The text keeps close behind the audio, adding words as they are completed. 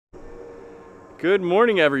Good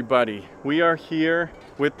morning, everybody. We are here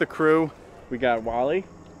with the crew. We got Wally,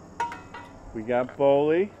 we got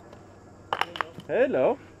Boley,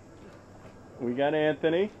 hello, we got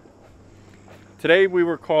Anthony. Today we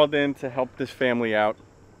were called in to help this family out.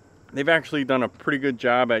 They've actually done a pretty good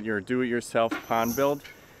job at your do-it-yourself pond build.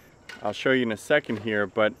 I'll show you in a second here,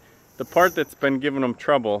 but the part that's been giving them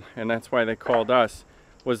trouble, and that's why they called us,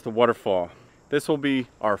 was the waterfall. This will be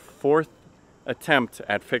our fourth attempt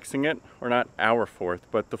at fixing it, or not our fourth,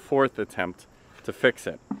 but the fourth attempt to fix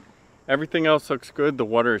it. Everything else looks good. The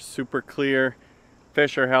water is super clear,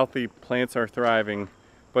 fish are healthy, plants are thriving,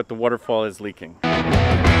 but the waterfall is leaking.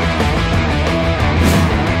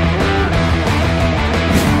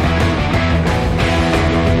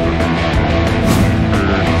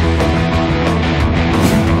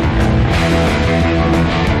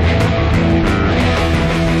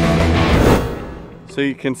 So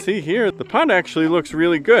you can see here, the pond actually looks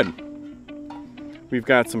really good. We've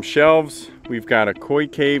got some shelves, we've got a koi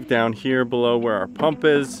cave down here below where our pump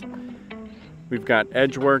is. We've got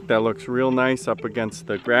edge work that looks real nice up against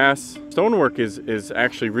the grass. Stonework is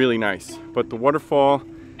actually really nice, but the waterfall,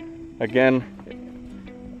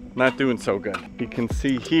 again, not doing so good. You can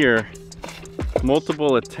see here,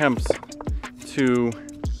 multiple attempts to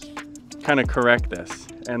kind of correct this.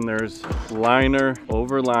 And there's liner,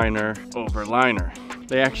 over liner, over liner.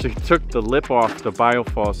 They actually took the lip off the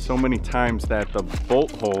biofalls so many times that the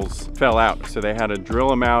bolt holes fell out. So they had to drill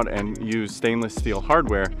them out and use stainless steel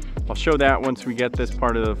hardware. I'll show that once we get this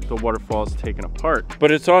part of the waterfalls taken apart.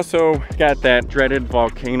 But it's also got that dreaded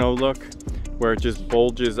volcano look where it just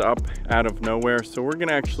bulges up out of nowhere. So we're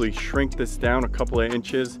gonna actually shrink this down a couple of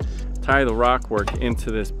inches, tie the rock work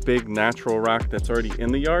into this big natural rock that's already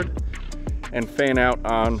in the yard, and fan out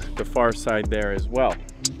on the far side there as well.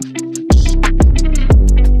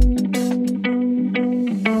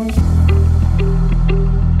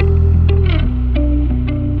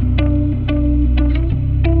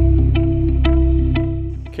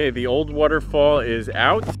 Okay, the old waterfall is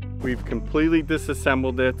out. We've completely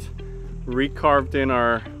disassembled it, recarved in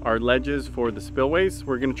our ledges for the spillways.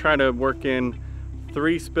 We're gonna try to work in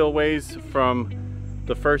 3 spillways from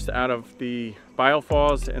the first out of the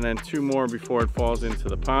biofalls and then 2 more before it falls into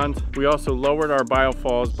the pond. We also lowered our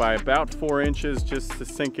biofalls by about 4 inches just to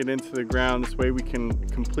sink it into the ground. This way we can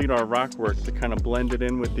complete our rock work to kind of blend it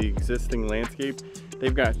in with the existing landscape.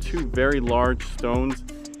 They've got 2 very large stones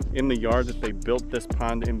in the yard that they built this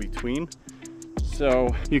pond in between. So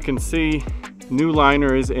you can see new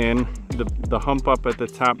liner is in, the hump up at the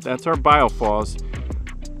top, that's our biofalls.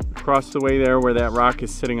 Across the way there where that rock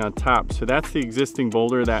is sitting on top. So that's the existing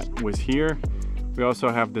boulder that was here. We also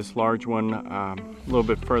have this large one a little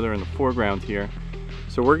bit further in the foreground here.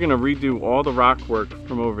 So we're gonna redo all the rock work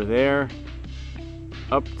from over there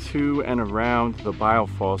up to and around the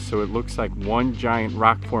biofalls, so it looks like one giant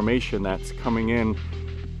rock formation that's coming in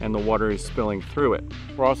and the water is spilling through it.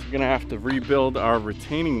 We're also gonna have to rebuild our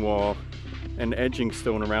retaining wall and edging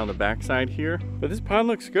stone around the backside here. But this pond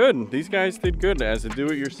looks good. These guys did good as a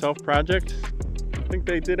do-it-yourself project. I think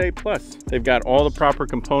they did A+. They've got all the proper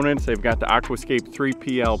components. They've got the Aquascape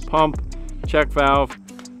 3PL pump, check valve,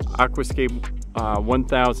 Aquascape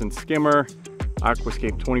 1000 skimmer,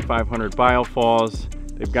 Aquascape 2500 biofalls.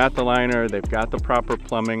 They've got the liner, they've got the proper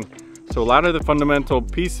plumbing. So a lot of the fundamental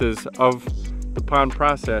pieces of the pond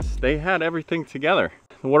process, they had everything together.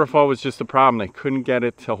 The waterfall was just a problem. They couldn't get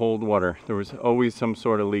it to hold water. There was always some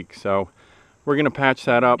sort of leak. So we're gonna patch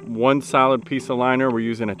that up. 1 solid piece of liner. We're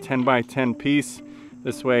using a 10 by 10 piece.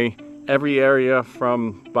 This way, every area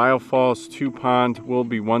from biofalls to pond will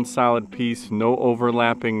be 1 solid piece, no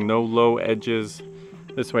overlapping, no low edges.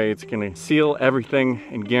 This way it's gonna seal everything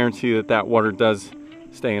and guarantee that that water does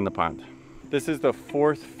stay in the pond. This is the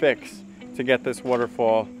 4th fix to get this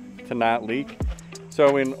waterfall to not leak.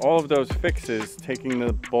 So in all of those fixes, taking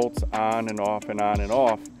the bolts on and off and on and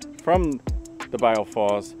off from the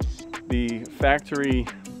biofalls, the factory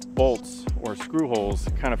bolts or screw holes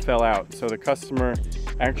kind of fell out. So the customer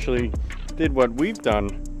actually did what we've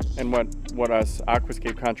done and what us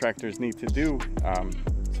Aquascape contractors need to do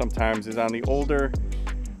sometimes is on the older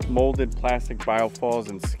molded plastic biofalls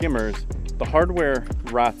and skimmers, the hardware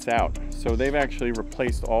rots out. So they've actually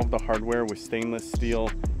replaced all of the hardware with stainless steel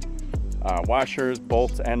washers,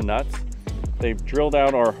 bolts, and nuts. They've drilled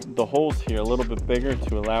out the holes here a little bit bigger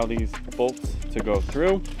to allow these bolts to go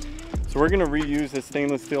through. So we're gonna reuse this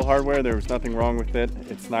stainless steel hardware. There was nothing wrong with it.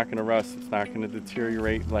 It's not gonna rust. It's not gonna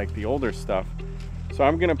deteriorate like the older stuff. So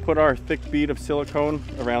I'm gonna put our thick bead of silicone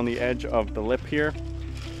around the edge of the lip here,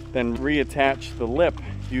 then reattach the lip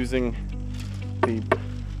using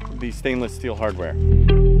the stainless steel hardware.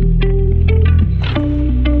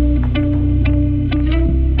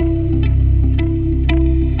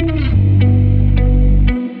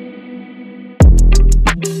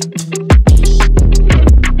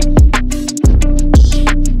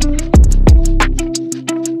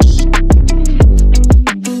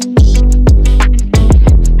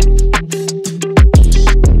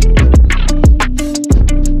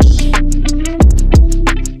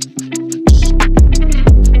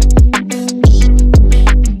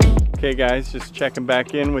 Okay guys, just checking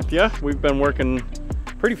back in with you. We've been working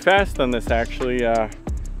pretty fast on this actually.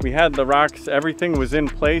 We had the rocks, everything was in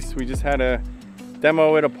place. We just had to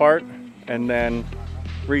demo it apart and then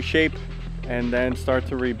reshape and then start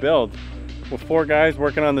to rebuild. With 4 guys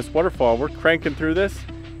working on this waterfall, we're cranking through this.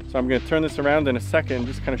 So I'm gonna turn this around in a second and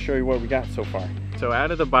just kind of show you what we got so far. So out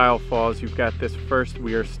of the biofalls, you've got this first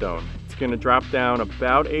weir stone. It's gonna drop down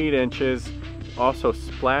about 8 inches. Also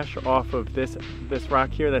splash off of this rock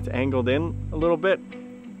here that's angled in a little bit,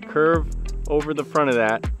 curve over the front of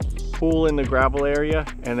that, pool in the gravel area,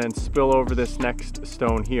 and then spill over this next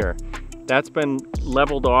stone here. That's been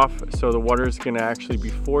leveled off, so the water is going to actually be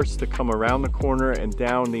forced to come around the corner and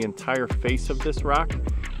down the entire face of this rock.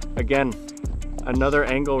 Again, another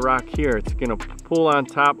angle rock here. It's going to pull on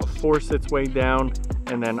top, force its way down,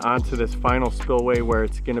 and then onto this final spillway where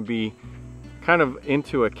it's going to be kind of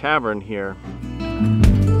into a cavern here.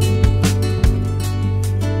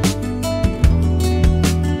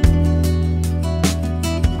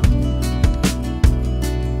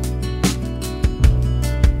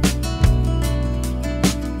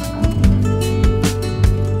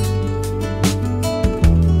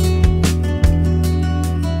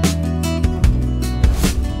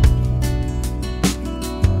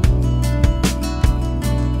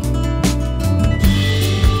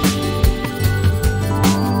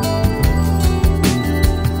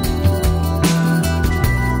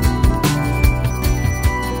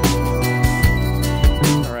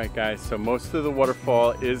 So most of the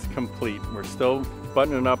waterfall is complete. We're still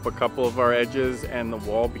buttoning up a couple of our edges and the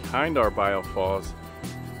wall behind our biofalls.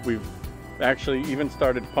 We've actually even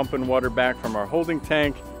started pumping water back from our holding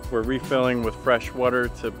tank. We're refilling with fresh water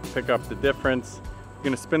to pick up the difference. I'm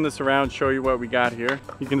gonna spin this around, show you what we got here.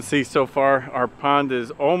 You can see so far our pond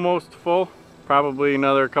is almost full. Probably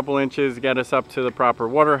another couple inches get us up to the proper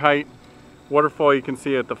water height. Waterfall you can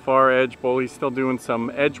see at the far edge. Boley's still doing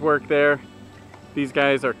some edge work there. These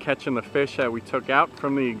guys are catching the fish that we took out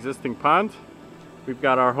from the existing pond. We've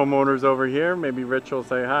got our homeowners over here. Maybe Rich will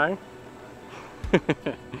say hi.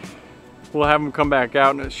 We'll have them come back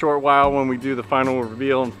out in a short while when we do the final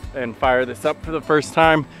reveal and fire this up for the first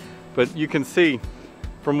time. But you can see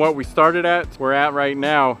from what we started at, we're at right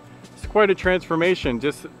now, it's quite a transformation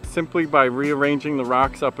just simply by rearranging the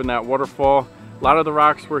rocks up in that waterfall. A lot of the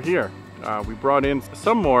rocks were here. We brought in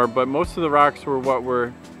some more, but most of the rocks were what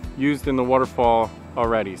were used in the waterfall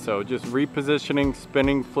already. So just repositioning,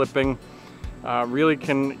 spinning, flipping really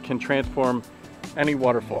can transform any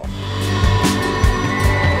waterfall.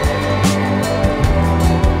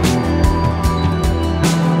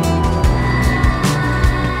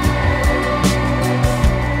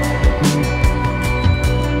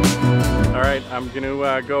 All right, I'm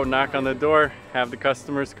gonna go knock on the door, have the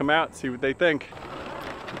customers come out, see what they think.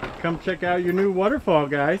 Come check out your new waterfall,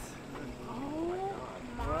 guys.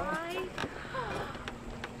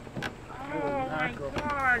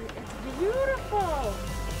 It's beautiful.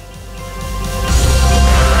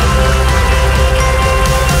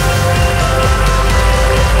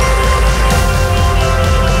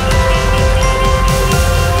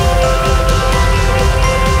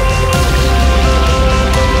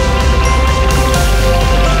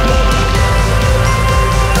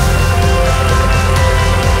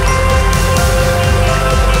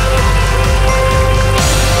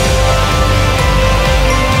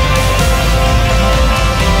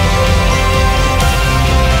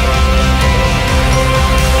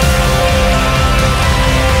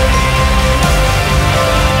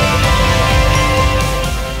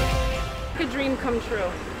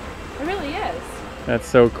 That's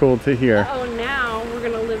so cool to hear. Oh, now we're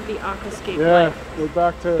gonna live the aquascape life. We're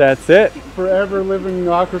back to that's it. Forever living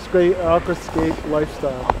the aquascape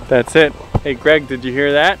lifestyle. That's it. Hey Greg, did you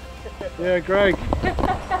hear that? Yeah, Greg.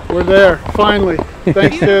 We're there, finally.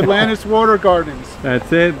 Thanks to Atlantis Water Gardens.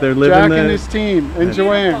 That's it. They're living Jack and his team, and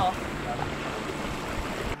Joanne.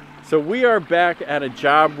 So we are back at a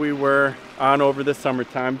job we were on over the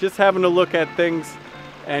summertime, just having a look at things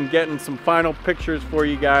and getting some final pictures for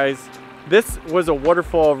you guys. This was a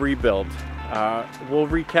waterfall rebuild. We'll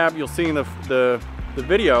recap, you'll see in the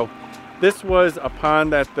video. This was a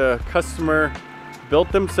pond that the customer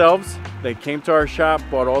built themselves. They came to our shop,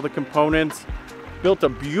 bought all the components, built a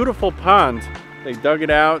beautiful pond. They dug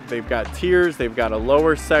it out, they've got tiers, they've got a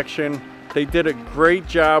lower section. They did a great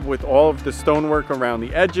job with all of the stonework around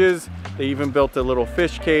the edges. They even built a little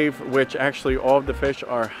fish cave, which actually all of the fish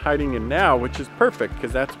are hiding in now, which is perfect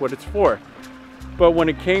because that's what it's for. But when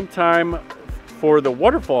it came time for the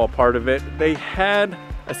waterfall part of it, they had,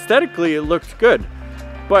 aesthetically it looked good.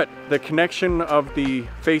 But the connection of the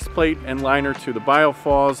faceplate and liner to the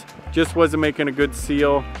biofalls just wasn't making a good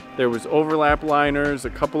seal. There was overlap liners, a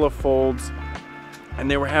couple of folds, and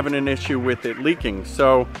they were having an issue with it leaking.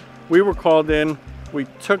 So we were called in, we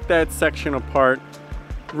took that section apart,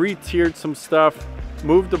 re-tiered some stuff,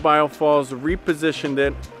 moved the biofalls, repositioned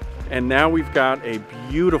it, and now we've got a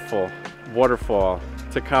beautiful waterfall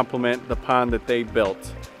to complement the pond that they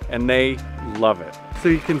built, and they love it. So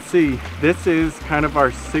you can see, this is kind of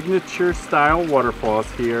our signature style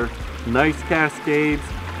waterfalls here. Nice cascades,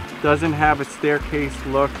 doesn't have a staircase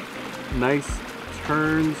look, nice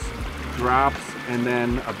turns, drops, and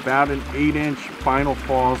then about an 8-inch final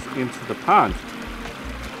falls into the pond.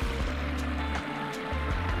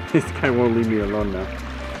 This guy won't leave me alone now.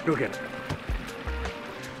 Go get it.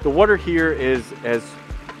 The water here is as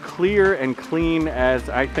clear and clean as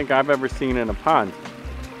I think I've ever seen in a pond.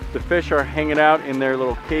 The fish are hanging out in their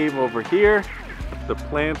little cave over here. The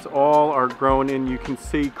plants all are growing in. You can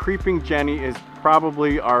see Creeping Jenny is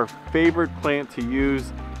probably our favorite plant to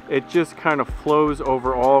use. It just kind of flows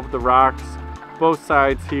over all of the rocks, both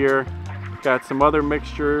sides here. Got some other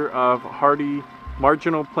mixture of hardy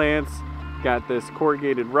marginal plants. Got this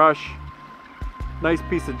corrugated rush. Nice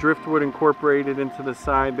piece of driftwood incorporated into the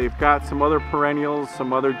side. They've got some other perennials,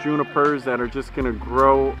 some other junipers that are just gonna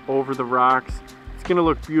grow over the rocks. It's gonna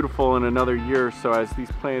look beautiful in another year or so as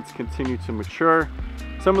these plants continue to mature.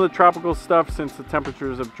 Some of the tropical stuff, since the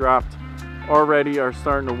temperatures have dropped already, are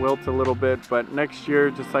starting to wilt a little bit, but next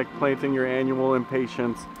year, just like planting your annual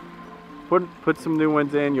impatiens, put some new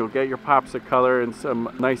ones in, you'll get your pops of color and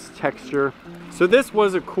some nice texture. So this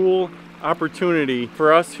was a cool opportunity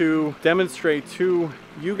for us to demonstrate to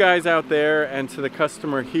you guys out there and to the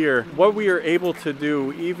customer here what we are able to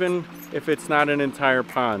do, even if it's not an entire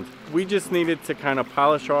pond. We just needed to kind of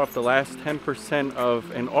polish off the last 10% of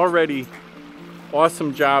an already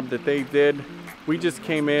awesome job that they did. We just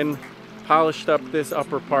came in, polished up this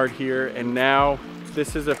upper part here, and now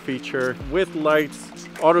this is a feature with lights,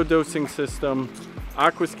 auto dosing system,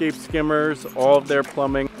 aquascape skimmers, all of their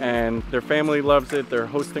plumbing, and their family loves it. They're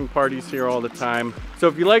hosting parties here all the time. So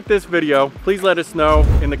if you like this video, please let us know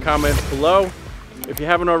in the comments below. If you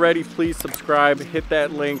haven't already, please subscribe, hit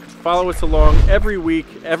that link, follow us along every week,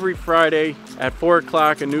 every Friday at 4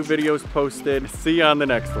 o'clock, a new video is posted. See you on the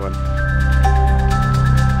next one.